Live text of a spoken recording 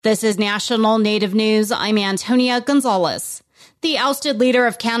This is National Native News. I'm Antonia Gonzalez. The ousted leader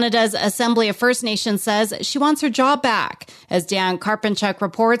of Canada's Assembly of First Nations says she wants her job back. As Dan Karpinchuk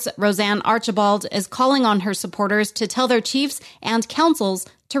reports, Roseanne Archibald is calling on her supporters to tell their chiefs and councils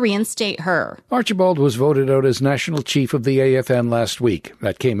to reinstate her. Archibald was voted out as national chief of the AFN last week.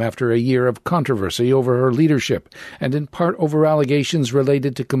 That came after a year of controversy over her leadership, and in part over allegations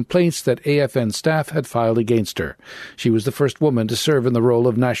related to complaints that AFN staff had filed against her. She was the first woman to serve in the role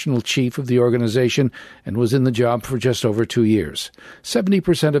of national chief of the organization and was in the job for just over 2 years.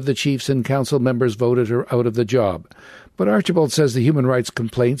 70% of the chiefs and council members voted her out of the job. But Archibald says the human rights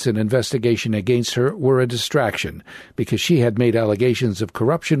complaints and investigation against her were a distraction because she had made allegations of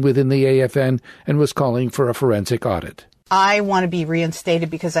corruption within the AFN and was calling for a forensic audit. I want to be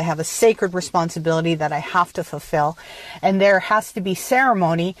reinstated because I have a sacred responsibility that I have to fulfill. And there has to be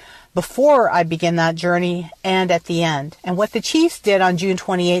ceremony before I begin that journey and at the end. And what the chiefs did on June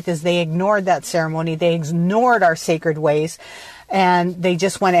 28th is they ignored that ceremony. They ignored our sacred ways. And they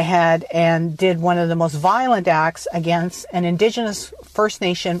just went ahead and did one of the most violent acts against an Indigenous First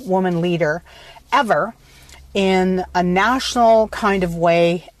Nation woman leader ever in a national kind of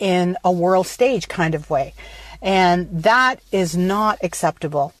way, in a world stage kind of way. And that is not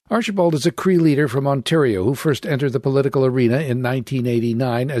acceptable. Archibald is a Cree leader from Ontario who first entered the political arena in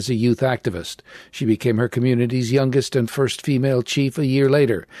 1989 as a youth activist. She became her community's youngest and first female chief a year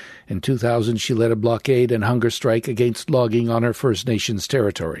later. In 2000, she led a blockade and hunger strike against logging on her First Nations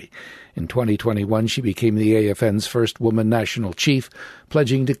territory. In 2021, she became the AFN's first woman national chief,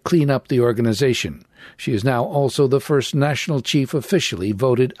 pledging to clean up the organization. She is now also the first national chief officially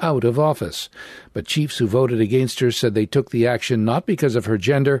voted out of office. But chiefs who voted against her said they took the action not because of her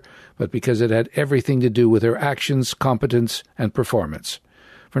gender, but because it had everything to do with her actions, competence, and performance.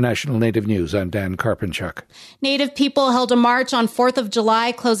 For National Native News, I'm Dan Karpinchuk. Native people held a march on 4th of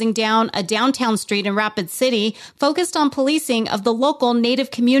July, closing down a downtown street in Rapid City, focused on policing of the local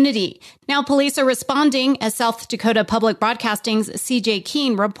Native community. Now police are responding, as South Dakota Public Broadcasting's CJ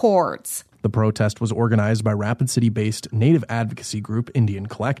Keene reports. The protest was organized by Rapid City-based Native advocacy group Indian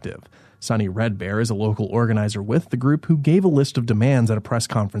Collective. Sonny Red Bear is a local organizer with the group who gave a list of demands at a press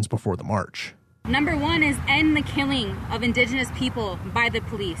conference before the march. Number 1 is end the killing of Indigenous people by the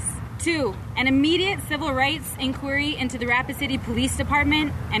police. 2, an immediate civil rights inquiry into the Rapid City Police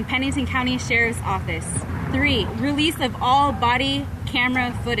Department and Pennington County Sheriff's Office. 3, release of all body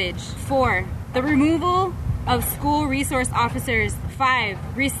camera footage. 4, the removal of school resource officers.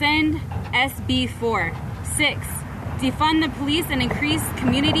 5, rescind SB 4. 6, defund the police and increase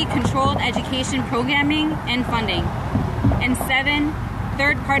community-controlled education programming and funding. And 7,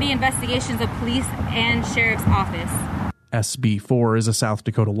 third-party investigations of police and sheriff's office. SB 4 is a South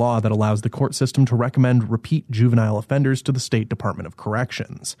Dakota law that allows the court system to recommend repeat juvenile offenders to the State Department of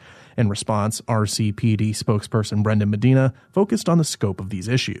Corrections. In response, RCPD spokesperson Brendan Medina focused on the scope of these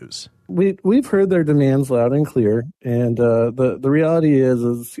issues. We've heard their demands loud and clear, and the reality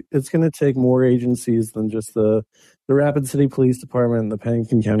is it's going to take more agencies than just the Rapid City Police Department and the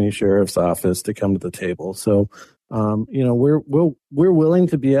Pennington County Sheriff's Office to come to the table. So, we're willing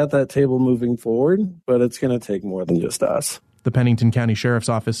to be at that table moving forward, but it's going to take more than just us. The Pennington County Sheriff's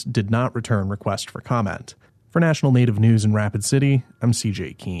Office did not return request for comment. For National Native News in Rapid City, I'm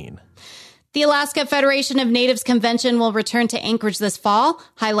CJ Keene. The Alaska Federation of Natives Convention will return to Anchorage this fall,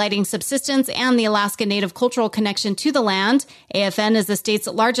 highlighting subsistence and the Alaska Native cultural connection to the land. AFN is the state's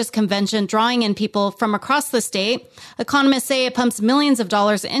largest convention, drawing in people from across the state. Economists say it pumps millions of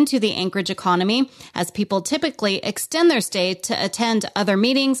dollars into the Anchorage economy, as people typically extend their stay to attend other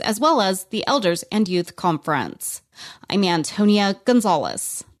meetings, as well as the Elders and Youth Conference. I'm Antonia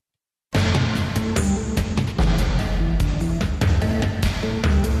Gonzalez.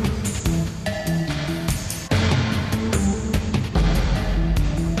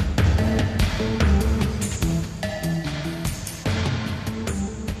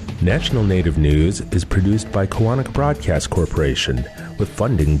 National Native News is produced by Koahnic Broadcast Corporation with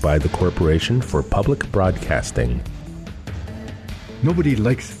funding by the Corporation for Public Broadcasting. Nobody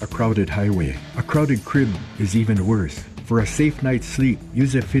likes a crowded highway. A crowded crib is even worse. For a safe night's sleep,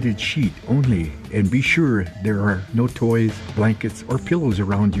 use a fitted sheet only and be sure there are no toys, blankets, or pillows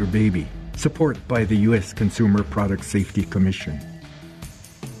around your baby. Support by the U.S. Consumer Product Safety Commission.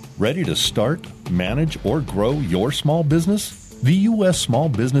 Ready to start, manage, or grow your small business? The U.S. Small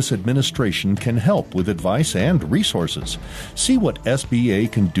Business Administration can help with advice and resources. See what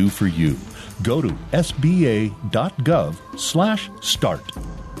SBA can do for you. Go to sba.gov/start.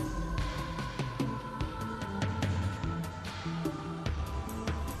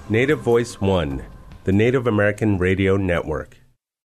 Native Voice One, the Native American Radio Network.